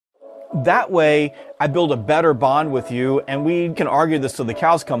That way, I build a better bond with you, and we can argue this till the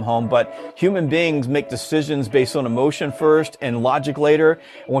cows come home, but human beings make decisions based on emotion first and logic later.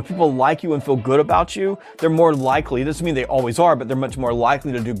 And when people like you and feel good about you, they're more likely, it doesn't mean they always are, but they're much more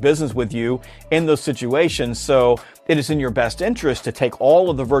likely to do business with you in those situations. So it is in your best interest to take all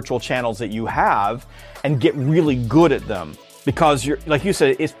of the virtual channels that you have and get really good at them. Because like you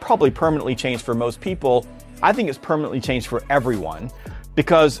said, it's probably permanently changed for most people. I think it's permanently changed for everyone.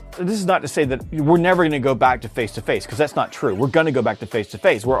 Because this is not to say that we're never going to go back to face-to-face, because that's not true. We're going to go back to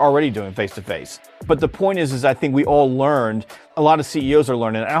face-to-face. We're already doing face-to-face. But the point is I think we all learned, a lot of CEOs are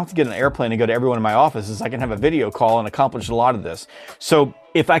learning, I don't have to get an airplane and go to everyone in my office, I can have a video call and accomplish a lot of this. So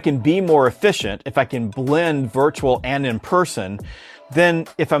if I can be more efficient, if I can blend virtual and in person, then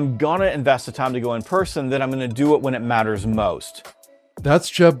if I'm going to invest the time to go in person, then I'm going to do it when it matters most. That's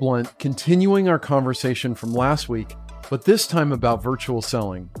Jeb Blount continuing our conversation from last week, but this time about virtual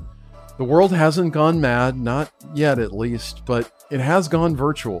selling. The world hasn't gone mad, not yet at least, but it has gone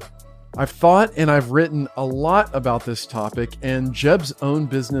virtual. I've thought and I've written a lot about this topic, and Jeb's own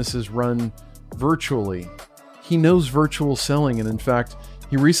business is run virtually. He knows virtual selling, and in fact,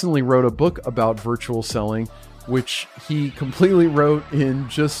 he recently wrote a book about virtual selling, which he completely wrote in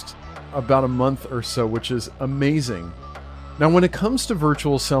just about a month or so, which is amazing. Now, when it comes to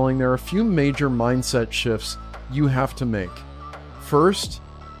virtual selling, there are a few major mindset shifts you have to make. First,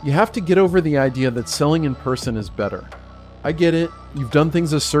 you have to get over the idea that selling in person is better. I get it, you've done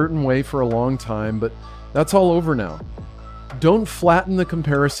things a certain way for a long time, but that's all over now. Don't flatten the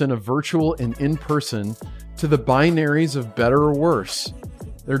comparison of virtual and in-person to the binaries of better or worse.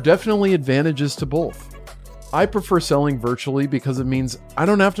 There are definitely advantages to both. I prefer selling virtually because it means I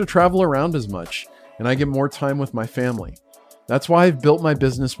don't have to travel around as much, and I get more time with my family. That's why I've built my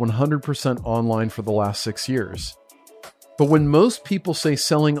business 100% online for the last 6 years. But when most people say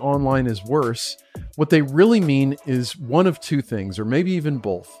selling online is worse, what they really mean is one of two things, or maybe even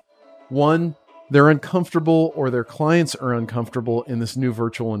both. One, they're uncomfortable or their clients are uncomfortable in this new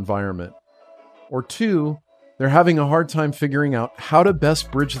virtual environment. Or two, they're having a hard time figuring out how to best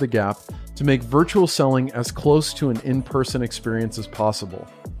bridge the gap to make virtual selling as close to an in-person experience as possible.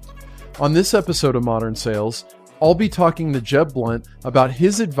 On this episode of Modern Sales, I'll be talking to Jeb Blount about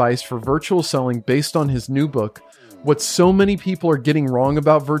his advice for virtual selling based on his new book, What So Many People Are Getting Wrong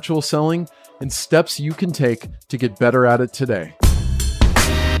About Virtual Selling, and steps you can take to get better at it today.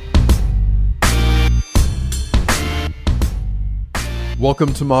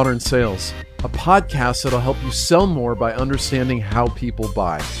 Welcome to Modern Sales, a podcast that'll help you sell more by understanding how people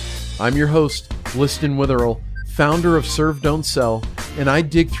buy. I'm your host, Liston Witherell, founder of Serve Don't Sell, and I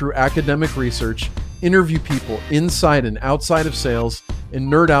dig through academic research, interview people inside and outside of sales,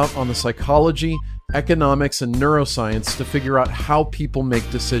 and nerd out on the psychology, economics, and neuroscience to figure out how people make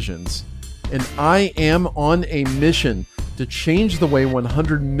decisions. And I am on a mission to change the way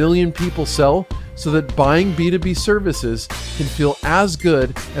 100 million people sell so that buying B2B services can feel as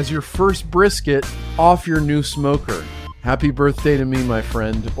good as your first brisket off your new smoker. Happy birthday to me, my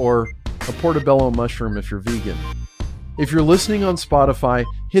friend, or a portobello mushroom if you're vegan. If you're listening on Spotify,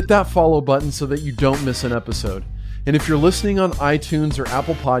 hit that follow button so that you don't miss an episode. And if you're listening on iTunes or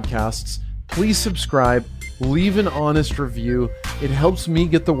Apple Podcasts, please subscribe, leave an honest review. It helps me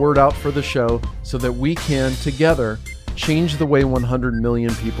get the word out for the show so that we can, together, change the way 100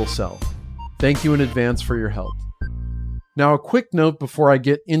 million people sell. Thank you in advance for your help. Now, a quick note before I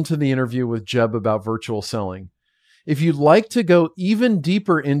get into the interview with Jeb about virtual selling. If you'd like to go even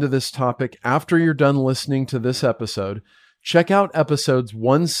deeper into this topic after you're done listening to this episode, check out episodes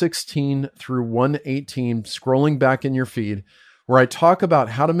 116 through 118, scrolling back in your feed, where I talk about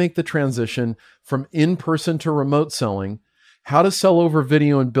how to make the transition from in-person to remote selling, how to sell over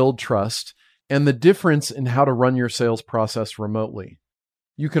video and build trust, and the difference in how to run your sales process remotely.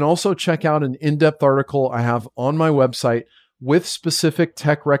 You can also check out an in-depth article I have on my website with specific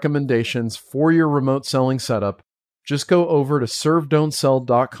tech recommendations for your remote selling setup. Just go over to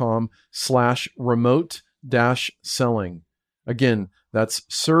servedon'tsell.com/remote-selling. Again, that's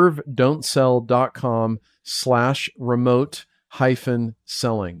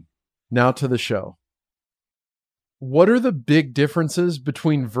servedon'tsell.com/remote-selling. Now to the show. What are the big differences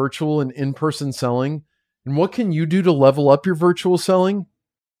between virtual and in-person selling? And what can you do to level up your virtual selling?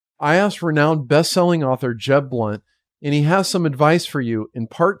 I asked renowned best-selling author Jeb Blount, and he has some advice for you in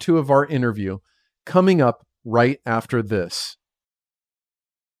part 2 of our interview, coming up right after this.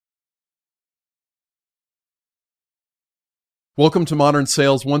 Welcome to Modern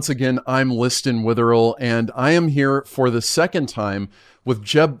Sales. Once again, I'm Liston Witherell, and I am here for the second time with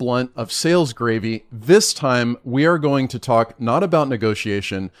Jeb Blount of Sales Gravy. This time, we are going to talk not about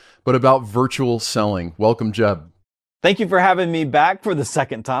negotiation, but about virtual selling. Welcome, Jeb. Thank you for having me back for the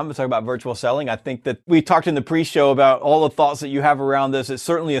second time to talk about virtual selling. I think that we talked in the pre-show about all the thoughts that you have around this. It's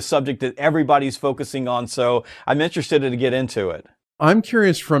certainly a subject that everybody's focusing on, so I'm interested to get into it. I'm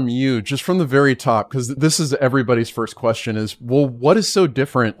curious from you, just from the very top, because this is everybody's first question is, well, what is so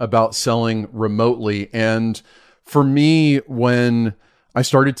different about selling remotely? And for me, when I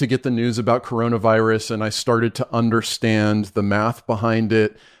started to get the news about coronavirus and I started to understand the math behind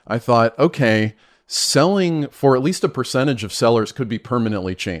it, I thought, okay, selling for at least a percentage of sellers could be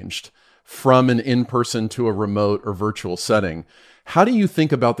permanently changed from an in-person to a remote or virtual setting. How do you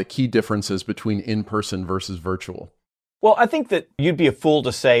think about the key differences between in-person versus virtual? Well, I think that you'd be a fool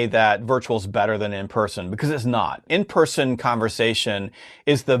to say that virtual is better than in-person because it's not. In-person conversation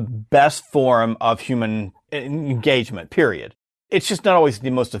is the best form of human engagement, period. It's just not always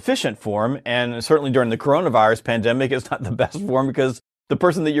the most efficient form. And certainly during the coronavirus pandemic, it's not the best form because the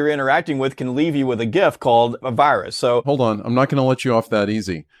person that you're interacting with can leave you with a gift called a virus. So hold on, I'm not going to let you off that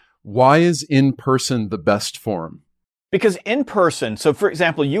easy. Why is in-person the best form? Because in person, so for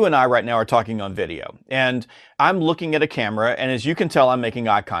example, you and I right now are talking on video and I'm looking at a camera and as you can tell, I'm making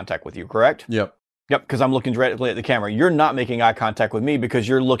eye contact with you, correct? Yep. Yep, because I'm looking directly at the camera. You're not making eye contact with me because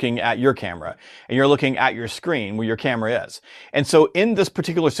you're looking at your camera and you're looking at your screen where your camera is. And so in this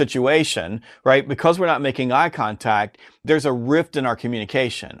particular situation, right, because we're not making eye contact, there's a rift in our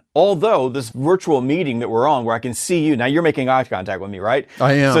communication. Although this virtual meeting that we're on where I can see you, now you're making eye contact with me, right?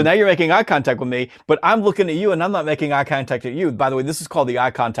 I am. So now you're making eye contact with me, but I'm looking at you and I'm not making eye contact at you. By the way, this is called the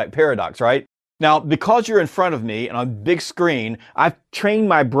eye contact paradox, right? Now, because you're in front of me and on a big screen, I've trained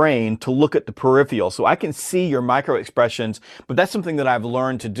my brain to look at the peripheral so I can see your micro expressions, but that's something that I've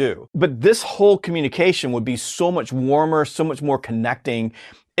learned to do. But this whole communication would be so much warmer, so much more connecting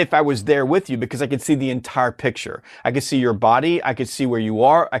if I was there with you because I could see the entire picture. I could see your body, I could see where you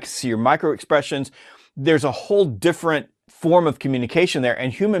are, I could see your micro expressions. There's a whole different form of communication there,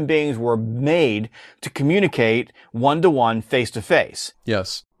 and human beings were made to communicate one-to-one, face-to-face.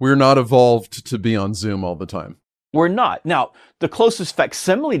 Yes. We're not evolved to be on Zoom all the time. We're not. Now, the closest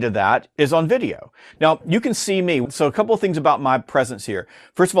facsimile to that is on video. Now, you can see me. So a couple of things about my presence here.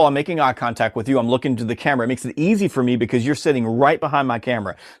 First of all, I'm making eye contact with you. I'm looking to the camera. It makes it easy for me because you're sitting right behind my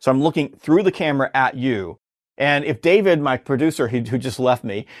camera. So I'm looking through the camera at you. And if David, my producer, who just left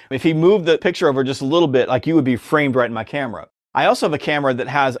me, if he moved the picture over just a little bit, like you would be framed right in my camera. I also have a camera that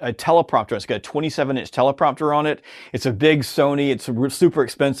has a teleprompter. It's got a 27-inch teleprompter on it. It's a big Sony. It's super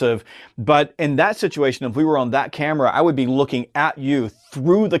expensive. But in that situation, if we were on that camera, I would be looking at you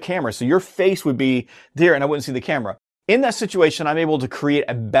through the camera. So your face would be there and I wouldn't see the camera. In that situation, I'm able to create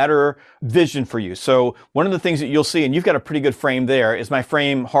a better vision for you. So one of the things that you'll see, and you've got a pretty good frame there, is my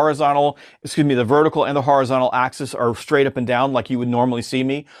frame the vertical and the horizontal axis are straight up and down like you would normally see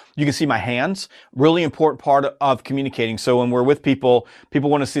me. You can see my hands, really important part of communicating. So when we're with people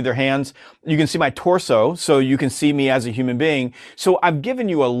want to see their hands. You can see my torso, so you can see me as a human being. So I've given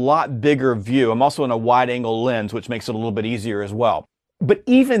you a lot bigger view. I'm also in a wide angle lens, which makes it a little bit easier as well. But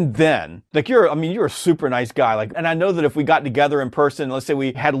even then, you're a super nice guy. And I know that if we got together in person, let's say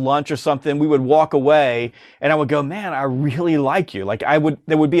we had lunch or something, we would walk away and I would go, man, I really like you.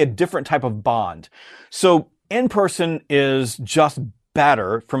 There would be a different type of bond. So in person is just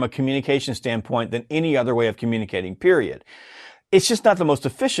better from a communication standpoint than any other way of communicating, period. It's just not the most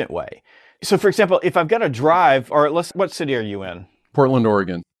efficient way. So for example, if I've got to drive, or what city are you in? Portland,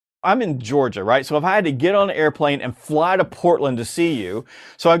 Oregon. I'm in Georgia, right? So if I had to get on an airplane and fly to Portland to see you,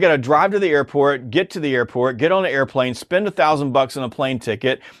 so I've got to drive to the airport, get on an airplane, spend $1,000 on a plane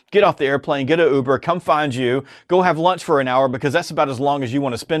ticket, get off the airplane, get an Uber, come find you, go have lunch for an hour because that's about as long as you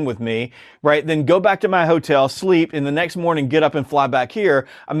want to spend with me, right? Then go back to my hotel, sleep, and the next morning get up and fly back here.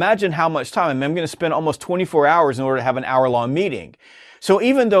 Imagine how much time. I'm going to spend almost 24 hours in order to have an hour-long meeting. So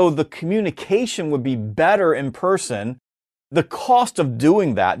even though the communication would be better in person, the cost of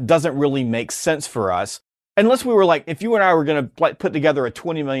doing that doesn't really make sense for us. Unless we were if you and I were going to put together a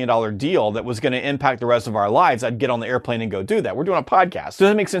 $20 million deal that was going to impact the rest of our lives, I'd get on the airplane and go do that. We're doing a podcast. So it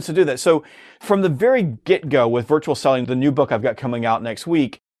doesn't make sense to do that. So from the very get-go with virtual selling, the new book I've got coming out next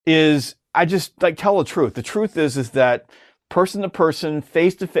week is I just tell the truth. The truth is that person to person,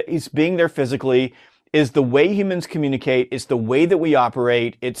 face to face, being there physically is the way humans communicate. It's the way that we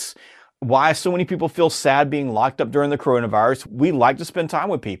operate. It's why so many people feel sad being locked up during the coronavirus. We like to spend time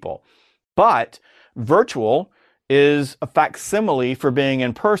with people. But virtual is a facsimile for being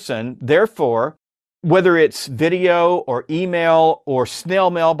in person. Therefore, whether it's video or email or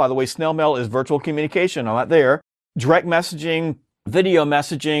snail mail. By the way, snail mail is virtual communication. I'm not there. Direct messaging, video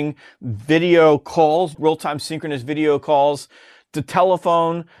calls, real-time synchronous video calls, to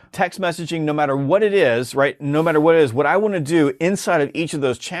telephone, text messaging, no matter what it is, right? No matter what it is, what I want to do inside of each of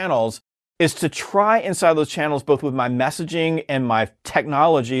those channels is to try inside those channels, both with my messaging and my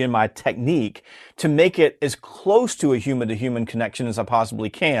technology and my technique, to make it as close to a human-to-human connection as I possibly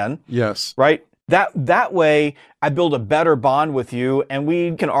can. Yes. Right? That way, I build a better bond with you, and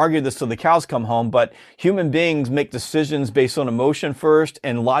we can argue this till the cows come home, but human beings make decisions based on emotion first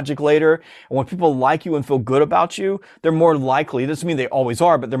and logic later. And when people like you and feel good about you, they're more likely, it doesn't mean they always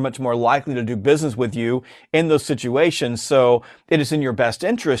are, but they're much more likely to do business with you in those situations. So it is in your best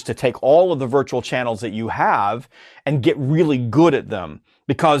interest to take all of the virtual channels that you have and get really good at them.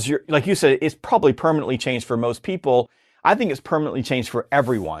 Because like you said, it's probably permanently changed for most people. I think it's permanently changed for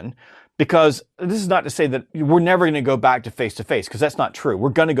everyone. Because this is not to say that we're never going to go back to face-to-face, because that's not true. We're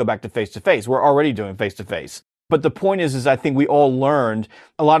going to go back to face-to-face. We're already doing face-to-face. But the point is I think we all learned,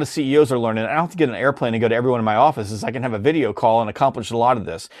 a lot of CEOs are learning, I don't have to get an airplane and go to everyone in my office, I can have a video call and accomplish a lot of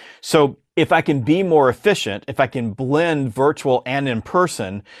this. So if I can be more efficient, if I can blend virtual and in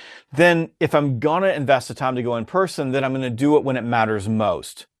person, then if I'm going to invest the time to go in person, then I'm going to do it when it matters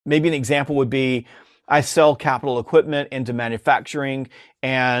most. Maybe an example would be, I sell capital equipment into manufacturing,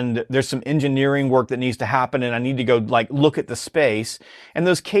 and there's some engineering work that needs to happen, and I need to go look at the space. In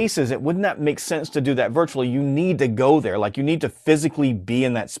those cases, wouldn't that make sense to do that virtually? You need to go there. You need to physically be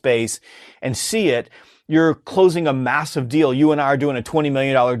in that space and see it. You're closing a massive deal. You and I are doing a $20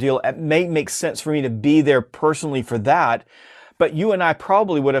 million deal. It may make sense for me to be there personally for that. But you and I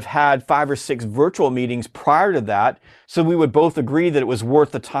probably would have had 5 or 6 virtual meetings prior to that. So we would both agree that it was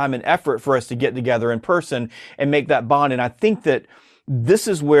worth the time and effort for us to get together in person and make that bond. And I think that this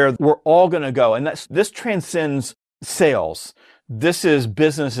is where we're all going to go. And this transcends sales. This is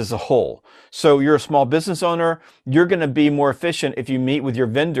business as a whole. So you're a small business owner. You're going to be more efficient if you meet with your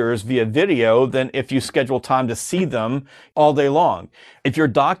vendors via video than if you schedule time to see them all day long. If you're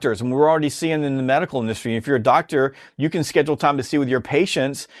doctors, and we're already seeing in the medical industry, if you're a doctor, you can schedule time to see with your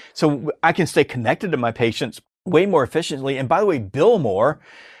patients. So I can stay connected to my patients way more efficiently. And by the way, bill more.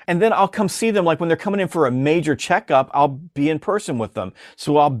 And then I'll come see them when they're coming in for a major checkup, I'll be in person with them.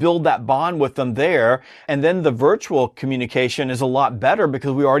 So I'll build that bond with them there. And then the virtual communication is a lot better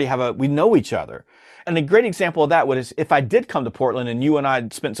because we already we know each other. And a great example of that is if I did come to Portland and you and I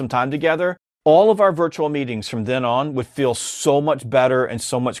had spent some time together, all of our virtual meetings from then on would feel so much better and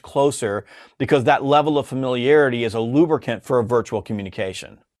so much closer because that level of familiarity is a lubricant for a virtual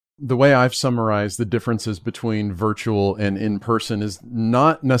communication. The way I've summarized the differences between virtual and in-person is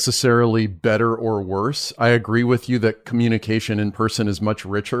not necessarily better or worse. I agree with you that communication in person is much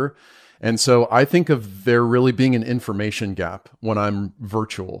richer. And so I think of there really being an information gap when I'm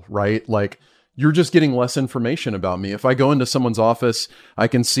virtual, right? You're just getting less information about me. If I go into someone's office, I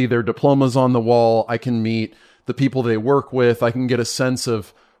can see their diplomas on the wall. I can meet the people they work with. I can get a sense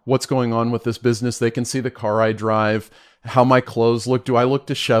of what's going on with this business. They can see the car I drive, how my clothes look. Do I look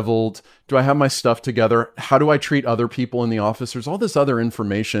disheveled? Do I have my stuff together? How do I treat other people in the office? There's all this other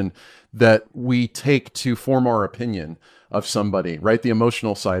information that we take to form our opinion of somebody, right? The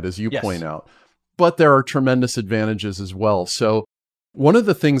emotional side, as you point out. But there are tremendous advantages as well. So one of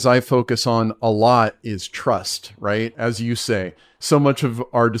the things I focus on a lot is trust, right? As you say, so much of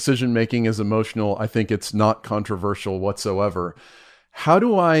our decision-making is emotional. I think it's not controversial whatsoever. How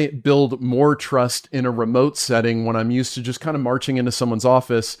do I build more trust in a remote setting when I'm used to just kind of marching into someone's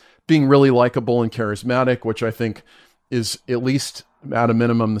office, being really likable and charismatic, which I think is at least at a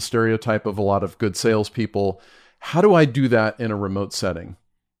minimum the stereotype of a lot of good salespeople? How do I do that in a remote setting?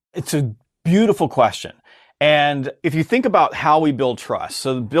 It's a beautiful question. And if you think about how we build trust,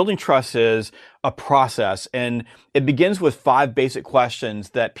 so building trust is a process, and it begins with 5 basic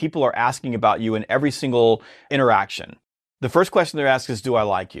questions that people are asking about you in every single interaction. The first question they're asked is, do I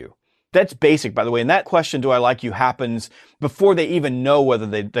like you? That's basic, by the way. And that question, do I like you, happens before they even know whether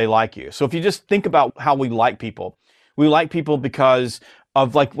they like you. So if you just think about how we like people because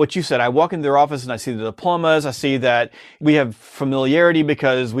of what you said. I walk into their office and I see the diplomas. I see that we have familiarity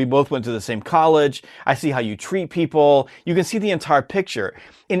because we both went to the same college. I see how you treat people. You can see the entire picture.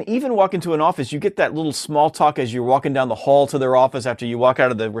 And even walk into an office, you get that little small talk as you're walking down the hall to their office after you walk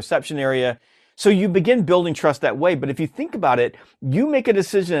out of the reception area. So you begin building trust that way. But if you think about it, you make a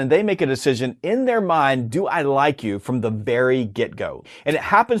decision and they make a decision in their mind, do I like you, from the very get-go? And it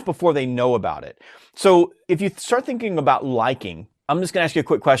happens before they know about it. So if you start thinking about liking, I'm just going to ask you a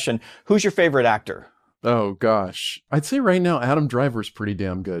quick question. Who's your favorite actor? Oh, gosh. I'd say right now, Adam Driver's pretty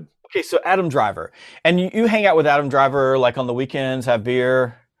damn good. Okay, so Adam Driver. And you hang out with Adam Driver like on the weekends, have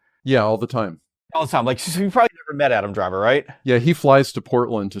beer Yeah, all the time. all the time. Like, so you probably never met Adam Driver, right? Yeah, he flies to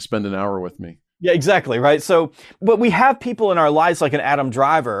Portland to spend an hour with me. Yeah, exactly, right? So, but we have people in our lives like an Adam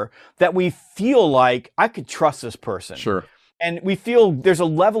Driver that we feel like I could trust this person. Sure. And we feel there's a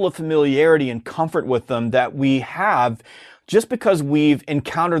level of familiarity and comfort with them that we have just because we've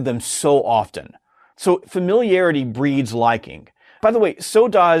encountered them so often. So familiarity breeds liking. By the way, so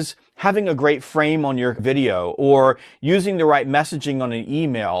does having a great frame on your video, or using the right messaging on an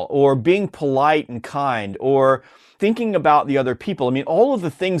email, or being polite and kind, or thinking about the other people. I mean, all of the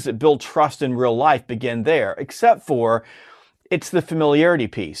things that build trust in real life begin there, except for it's the familiarity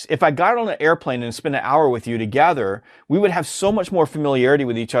piece. If I got on an airplane and spent an hour with you together, we would have so much more familiarity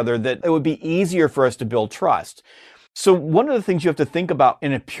with each other that it would be easier for us to build trust. So one of the things you have to think about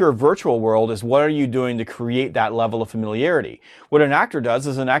in a pure virtual world is, what are you doing to create that level of familiarity? What an actor does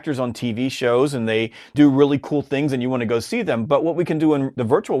is, an actor's on TV shows and they do really cool things and you want to go see them. But what we can do in the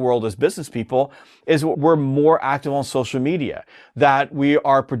virtual world as business people is we're more active on social media, that we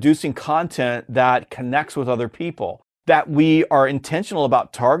are producing content that connects with other people, that we are intentional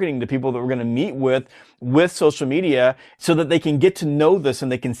about targeting the people that we're going to meet with social media so that they can get to know this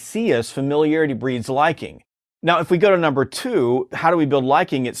and they can see us. Familiarity breeds liking. Now, if we go to number 2, how do we build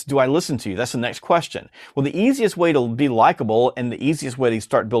liking? It's, do I listen to you? That's the next question. Well, the easiest way to be likable and the easiest way to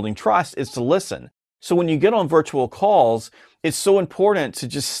start building trust is to listen. So when you get on virtual calls, it's so important to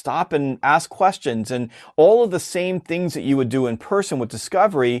just stop and ask questions, and all of the same things that you would do in person with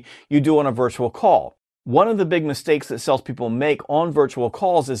discovery, you do on a virtual call. One of the big mistakes that salespeople make on virtual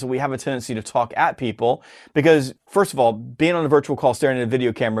calls is that we have a tendency to talk at people because, first of all, being on a virtual call staring at a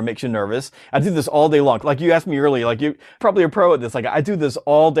video camera makes you nervous. I do this all day long. Like you asked me earlier, like you probably are pro at this. Like I do this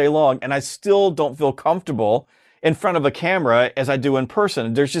all day long and I still don't feel comfortable in front of a camera as I do in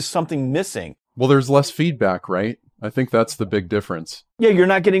person. There's just something missing. Well, there's less feedback, right? I think that's the big difference. Yeah, you're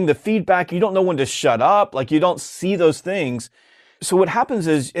not getting the feedback. You don't know when to shut up. Like you don't see those things. So what happens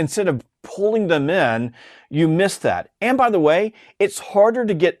is, instead of pulling them in, you miss that. And by the way, it's harder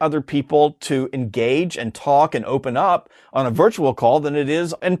to get other people to engage and talk and open up on a virtual call than it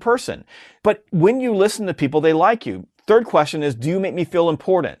is in person. But when you listen to people, they like you. Third question is, do you make me feel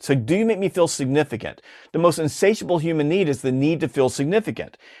important? So do you make me feel significant? The most insatiable human need is the need to feel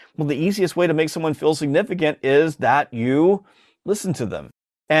significant. Well, the easiest way to make someone feel significant is that you listen to them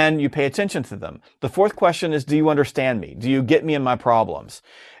and you pay attention to them. The fourth question is, do you understand me? Do you get me in my problems?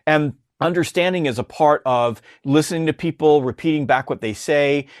 And understanding is a part of listening to people, repeating back what they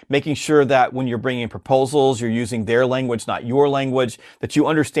say, making sure that when you're bringing proposals, you're using their language, not your language, that you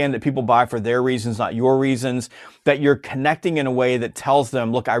understand that people buy for their reasons, not your reasons, that you're connecting in a way that tells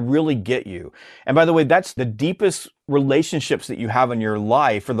them, look, I really get you. And by the way, that's the deepest relationships that you have in your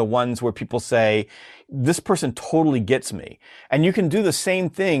life are the ones where people say, this person totally gets me. And you can do the same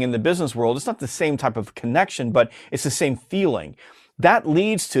thing in the business world. It's not the same type of connection, but it's the same feeling. That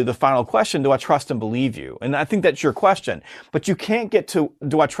leads to the final question, do I trust and believe you? And I think that's your question. But you can't get to,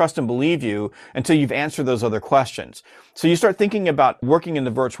 do I trust and believe you, until you've answered those other questions. So you start thinking about working in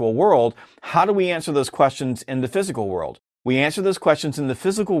the virtual world. How do we answer those questions in the physical world? We answer those questions in the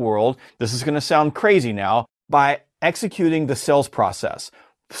physical world. This is going to sound crazy now, by executing the sales process.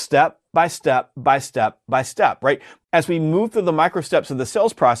 Step by step by step by step, right? As we move through the micro steps of the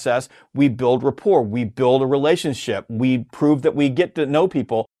sales process, we build rapport, we build a relationship, we prove that we get to know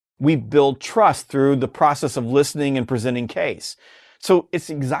people, we build trust through the process of listening and presenting case. So it's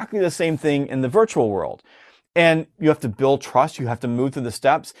exactly the same thing in the virtual world. And you have to build trust, you have to move through the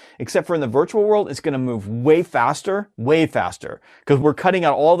steps, except for in the virtual world, it's going to move way faster, because we're cutting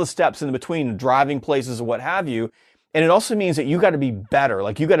out all the steps in between, driving places or what have you. And it also means that you got to be better,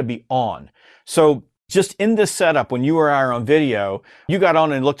 like you got to be on. So just in this setup, when you or I are on video, you got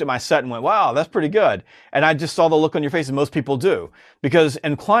on and looked at my set and went, wow, that's pretty good. And I just saw the look on your face, and most people do,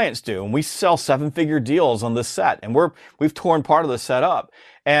 and clients do. And we sell 7-figure deals on this set, and we've torn part of the set up.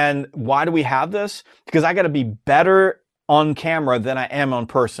 And why do we have this? Because I got to be better on camera than I am on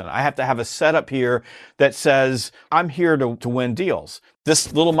person. I have to have a setup here that says, I'm here to win deals.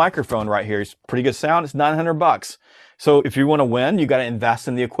 This little microphone right here is pretty good sound. It's $900. So if you want to win, you got to invest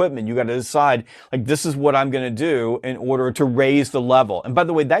in the equipment. You got to decide, like, this is what I'm going to do in order to raise the level. And by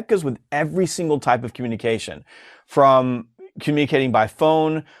the way, that goes with every single type of communication, from communicating by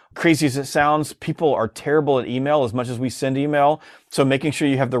phone. Crazy as it sounds, people are terrible at email as much as we send email. So making sure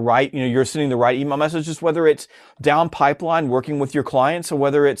you have the right, you're sending the right email messages, whether it's down pipeline working with your clients, or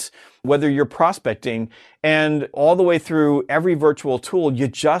whether you're prospecting, and all the way through every virtual tool, you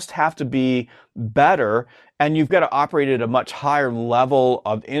just have to be better And you've got to operate at a much higher level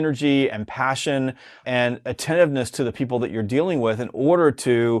of energy and passion and attentiveness to the people that you're dealing with in order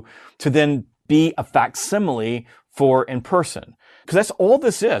to then be a facsimile for in person. Because that's all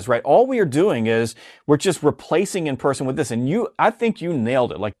this is, right? All we are doing is we're just replacing in person with this. And I think you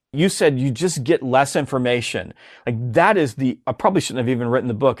nailed it. Like you said, you just get less information. Like that is I probably shouldn't have even written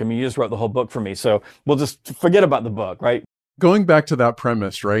the book. I mean, you just wrote the whole book for me. So we'll just forget about the book, right? Going back to that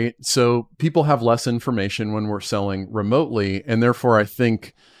premise, right? So people have less information when we're selling remotely. And therefore, I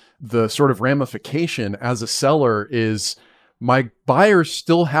think the sort of ramification as a seller is my buyers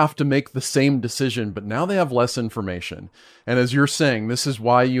still have to make the same decision, but now they have less information. And as you're saying, this is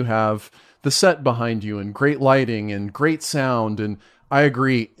why you have the set behind you and great lighting and great sound. And I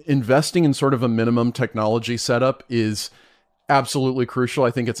agree, investing in sort of a minimum technology setup is absolutely crucial. I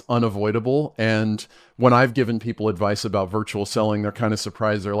think it's unavoidable. And when I've given people advice about virtual selling, they're kind of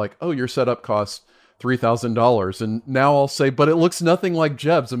surprised. They're like, oh, your setup costs $3,000. And now I'll say, but it looks nothing like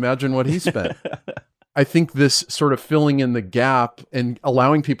Jeb's. Imagine what he spent. I think this sort of filling in the gap and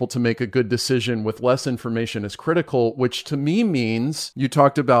allowing people to make a good decision with less information is critical, which to me means you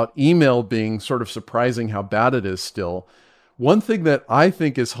talked about email being sort of surprising how bad it is still. One thing that I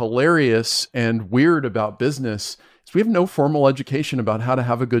think is hilarious and weird about business is we have no formal education about how to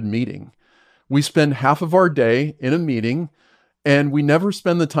have a good meeting. We spend half of our day in a meeting and we never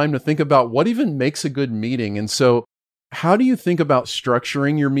spend the time to think about what even makes a good meeting. And so how do you think about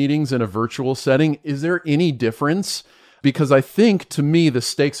structuring your meetings in a virtual setting? Is there any difference? Because I think, to me, the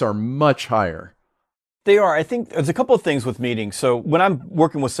stakes are much higher. They are. I think there's a couple of things with meetings. So when I'm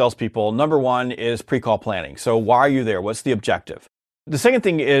working with salespeople, number one is pre-call planning. So why are you there? What's the objective? The second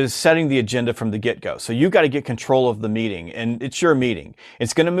thing is setting the agenda from the get-go. So you've got to get control of the meeting, and it's your meeting.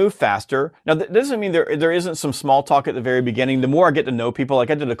 It's going to move faster. Now, that doesn't mean there isn't some small talk at the very beginning. The more I get to know people, like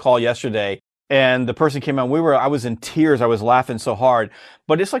I did a call yesterday, and the person came on, I was in tears. I was laughing so hard,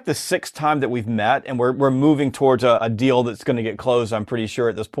 but it's like the sixth time that we've met and we're moving towards a deal that's going to get closed. I'm pretty sure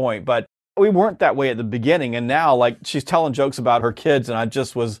at this point, but we weren't that way at the beginning. And now like she's telling jokes about her kids and I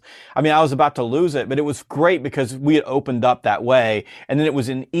was about to lose it, but it was great because we had opened up that way. And then it was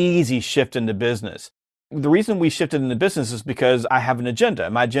an easy shift into business. The reason we shifted into business is because I have an agenda.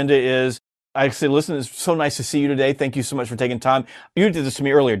 My agenda is, I say, listen, it's so nice to see you today. Thank you so much for taking time. You did this to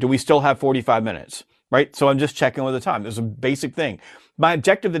me earlier. Do we still have 45 minutes? Right? So I'm just checking with the time. There's a basic thing. My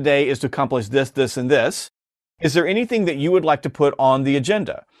objective today is to accomplish this, this, and this. Is there anything that you would like to put on the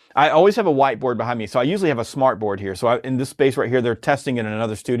agenda? I always have a whiteboard behind me. So I usually have a smart board here. So in this space right here, they're testing it in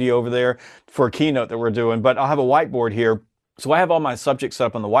another studio over there for a keynote that we're doing, but I'll have a whiteboard here. So I have all my subjects set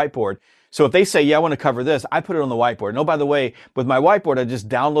up on the whiteboard. So if they say, yeah, I want to cover this, I put it on the whiteboard. And oh, by the way, with my whiteboard, I just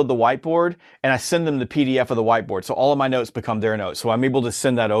download the whiteboard and I send them the PDF of the whiteboard. So all of my notes become their notes. So I'm able to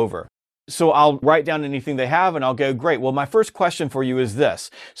send that over. So I'll write down anything they have and I'll go, great. Well, my first question for you is this.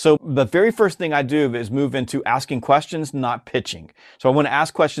 So the very first thing I do is move into asking questions, not pitching. So I want to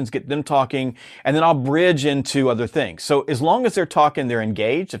ask questions, get them talking, and then I'll bridge into other things. So as long as they're talking, they're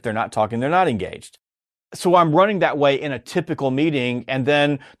engaged. If they're not talking, they're not engaged. So I'm running that way in a typical meeting. And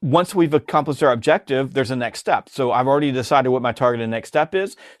then once we've accomplished our objective, there's a next step. So I've already decided what my targeted next step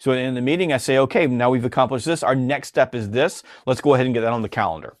is. So in the meeting, I say, okay, now we've accomplished this. Our next step is this. Let's go ahead and get that on the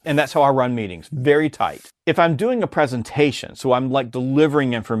calendar. And that's how I run meetings, very tight. If I'm doing a presentation, so I'm like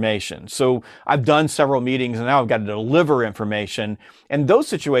delivering information. So I've done several meetings and now I've got to deliver information. And those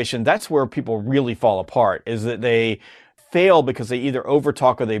situations, that's where people really fall apart, is that they fail because they either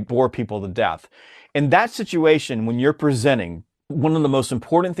overtalk or they bore people to death. In that situation, when you're presenting, one of the most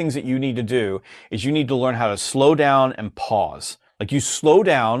important things that you need to do is you need to learn how to slow down and pause. Like you slow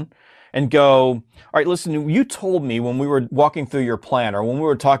down and go, all right, listen, you told me when we were walking through your plan or when we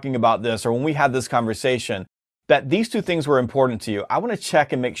were talking about this or when we had this conversation that these two things were important to you. I want to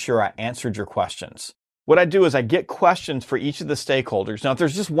check and make sure I answered your questions. What I do is I get questions for each of the stakeholders. Now, if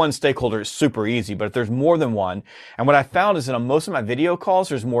there's just one stakeholder, it's super easy, but if there's more than one, and what I found is that on most of my video calls,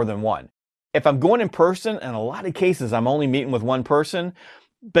 there's more than one. If I'm going in person, in a lot of cases, I'm only meeting with one person,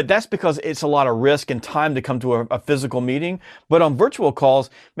 but that's because it's a lot of risk and time to come to a physical meeting. But on virtual calls,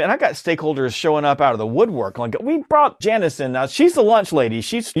 man, I got stakeholders showing up out of the woodwork. Like, we brought Janice in. Now, she's the lunch lady.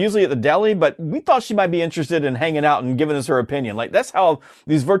 She's usually at the deli, but we thought she might be interested in hanging out and giving us her opinion. Like, that's how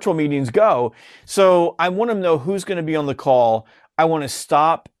these virtual meetings go. So I want to know who's going to be on the call. I want to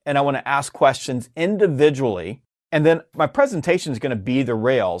stop and I want to ask questions individually. And then my presentation is going to be the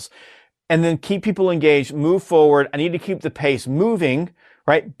rails. And then keep people engaged, move forward. I need to keep the pace moving,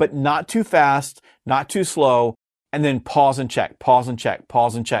 right? But not too fast, not too slow. And then pause and check, pause and check,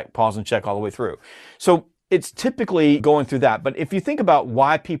 pause and check, pause and check all the way through. So it's typically going through that. But if you think about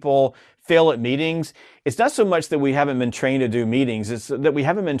why people fail at meetings, it's not so much that we haven't been trained to do meetings, it's that we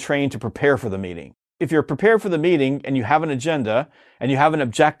haven't been trained to prepare for the meeting. If you're prepared for the meeting and you have an agenda and you have an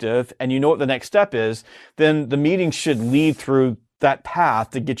objective and you know what the next step is, then the meeting should lead through that path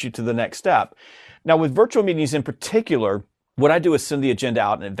to get you to the next step. Now, with virtual meetings in particular, what I do is send the agenda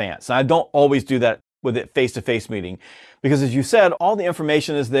out in advance. And I don't always do that with a face-to-face meeting because, as you said, all the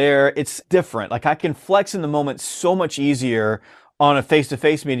information is there. It's different. Like, I can flex in the moment so much easier on a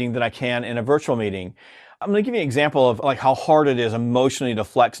face-to-face meeting than I can in a virtual meeting. I'm going to give you an example of like how hard it is emotionally to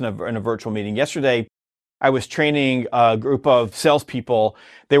flex in a virtual meeting. Yesterday, I was training a group of salespeople.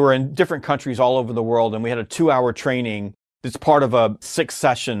 They were in different countries all over the world, and we had a 2-hour training that's part of a 6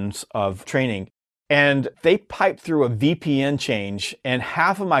 sessions of training. And they piped through a VPN change, and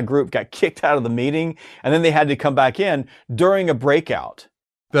half of my group got kicked out of the meeting, and then they had to come back in during a breakout.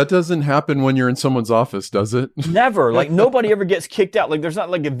 That doesn't happen when you're in someone's office, does it? Never. Like, nobody ever gets kicked out. Like, there's not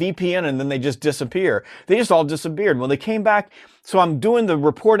like a VPN and then they just disappear. They just all disappeared. When they came back, so I'm doing the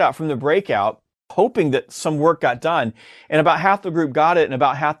report out from the breakout, hoping that some work got done. And about half the group got it and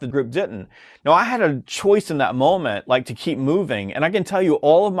about half the group didn't. Now, I had a choice in that moment, like, to keep moving. And I can tell you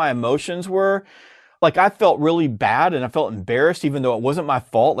all of my emotions were, like, I felt really bad and I felt embarrassed, even though it wasn't my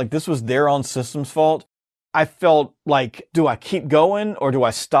fault. Like, this was their own system's fault. I felt like, do I keep going or do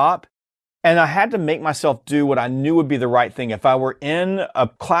I stop? And I had to make myself do what I knew would be the right thing. If I were in a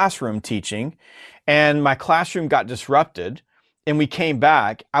classroom teaching and my classroom got disrupted and we came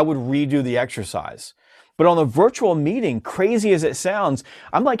back, I would redo the exercise. But on a virtual meeting, crazy as it sounds,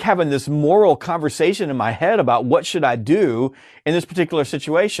 I'm like having this moral conversation in my head about what should I do in this particular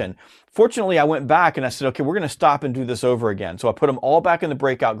situation. Fortunately, I went back and I said, okay, we're going to stop and do this over again. So I put them all back in the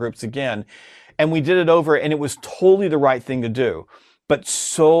breakout groups again. And we did it over, and it was totally the right thing to do, but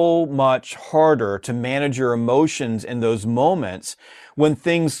so much harder to manage your emotions in those moments when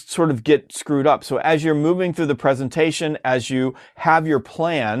things sort of get screwed up. So as you're moving through the presentation, as you have your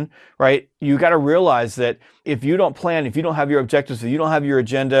plan, right, you got to realize that if you don't plan, if you don't have your objectives, if you don't have your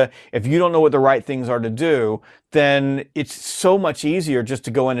agenda, if you don't know what the right things are to do, then it's so much easier just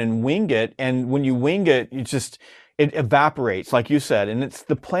to go in and wing it. And when you wing it, it evaporates, like you said, and it's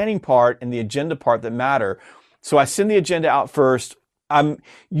the planning part and the agenda part that matter. So I send the agenda out first. I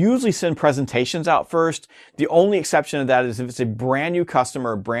usually send presentations out first. The only exception to that is if it's a brand new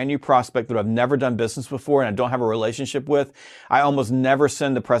customer, a brand new prospect that I've never done business before and I don't have a relationship with, I almost never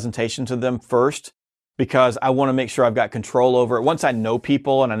send the presentation to them first because I want to make sure I've got control over it. Once I know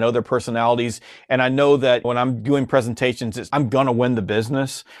people and I know their personalities and I know that when I'm doing presentations, I'm going to win the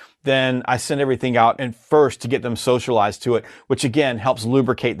business, then I send everything out and first to get them socialized to it, which again helps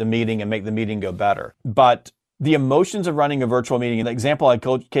lubricate the meeting and make the meeting go better. But the emotions of running a virtual meeting, the example I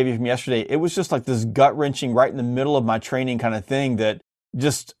gave you from yesterday, it was just like this gut-wrenching right in the middle of my training kind of thing that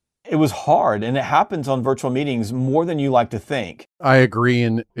just, it was hard. And it happens on virtual meetings more than you like to think. I agree.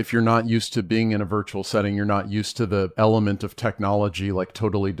 And if you're not used to being in a virtual setting, you're not used to the element of technology, like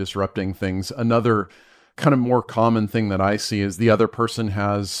totally disrupting things. Another kind of more common thing that I see is the other person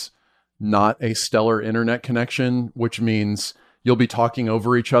has not a stellar internet connection, which means you'll be talking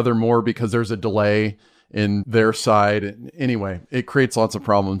over each other more because there's a delay in their side. Anyway, it creates lots of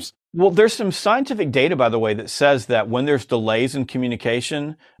problems. Well, there's some scientific data, by the way, that says that when there's delays in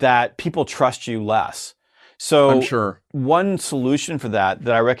communication, that people trust you less. So I'm sure one solution for that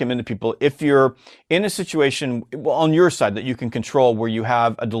I recommend to people, if you're in a situation on your side that you can control where you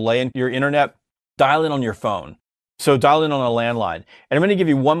have a delay in your internet, dial in on your phone. So dial in on a landline. And I'm going to give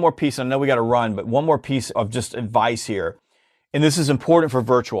you one more piece. I know we got to run, but one more piece of just advice here. And this is important for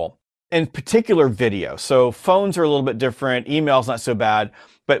virtual, in particular video. So phones are a little bit different. Email's not so bad.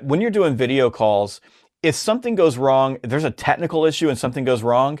 But when you're doing video calls, if something goes wrong, if there's a technical issue and something goes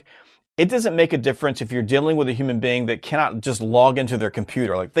wrong, it doesn't make a difference if you're dealing with a human being that cannot just log into their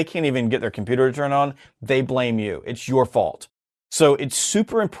computer. Like, they can't even get their computer to turn on. They blame you. It's your fault. So it's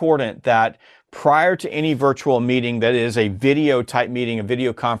super important that prior to any virtual meeting that is a video type meeting, a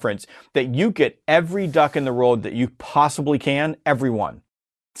video conference, that you get every duck in the road that you possibly can, everyone,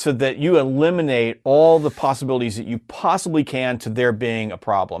 so that you eliminate all the possibilities that you possibly can to there being a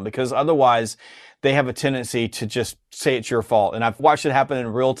problem. Because otherwise, they have a tendency to just say it's your fault. And I've watched it happen in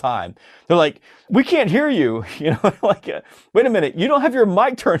real time. They're like, we can't hear you. Like, wait a minute, you don't have your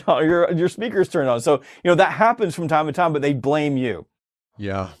mic turned on, your speakers turned on. So, that happens from time to time, but they blame you.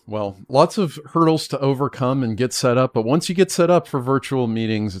 Yeah, well, lots of hurdles to overcome and get set up. But once you get set up for virtual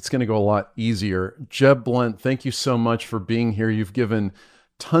meetings, it's going to go a lot easier. Jeb Blount, thank you so much for being here. You've given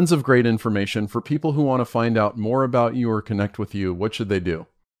tons of great information. For people who want to find out more about you or connect with you, what should they do?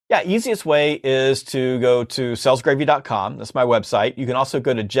 Yeah, easiest way is to go to salesgravy.com. That's my website. You can also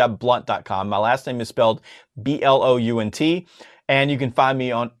go to jebblunt.com. My last name is spelled B-L-O-U-N-T. And you can find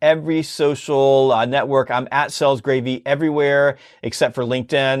me on every social network. I'm at Sales Gravy everywhere except for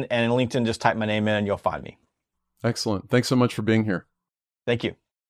LinkedIn. And in LinkedIn, just type my name in and you'll find me. Excellent. Thanks so much for being here. Thank you.